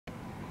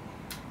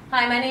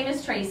Hi, my name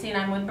is Tracy and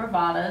I'm with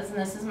Bravadas, and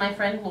this is my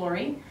friend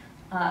Lori.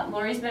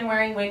 Lori's been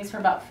wearing wigs for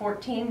about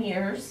 14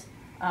 years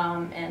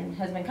and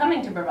has been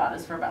coming to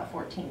Bravadas for about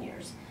 14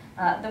 years.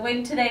 The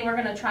wig today we're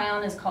going to try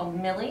on is called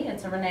Millie.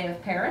 It's a Rene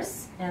of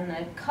Paris, and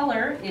the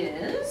color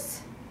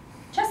is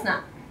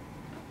chestnut.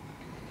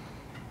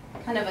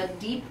 Kind of a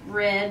deep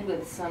red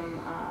with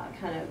some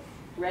kind of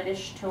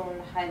reddish toned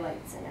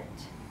highlights in it.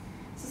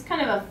 This is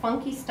kind of a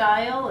funky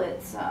style.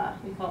 It's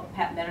we call it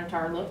Pat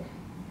Benatar look.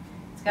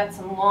 It's got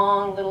some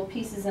long little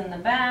pieces in the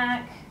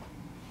back.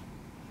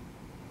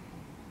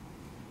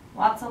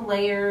 Lots of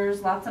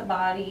layers, lots of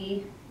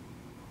body.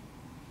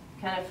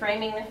 Kind of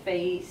framing the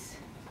face.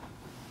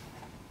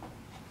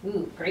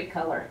 Ooh, great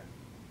color.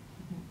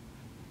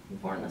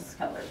 I've worn this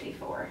color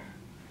before.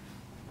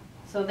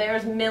 So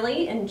there's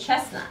Millie in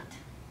chestnut.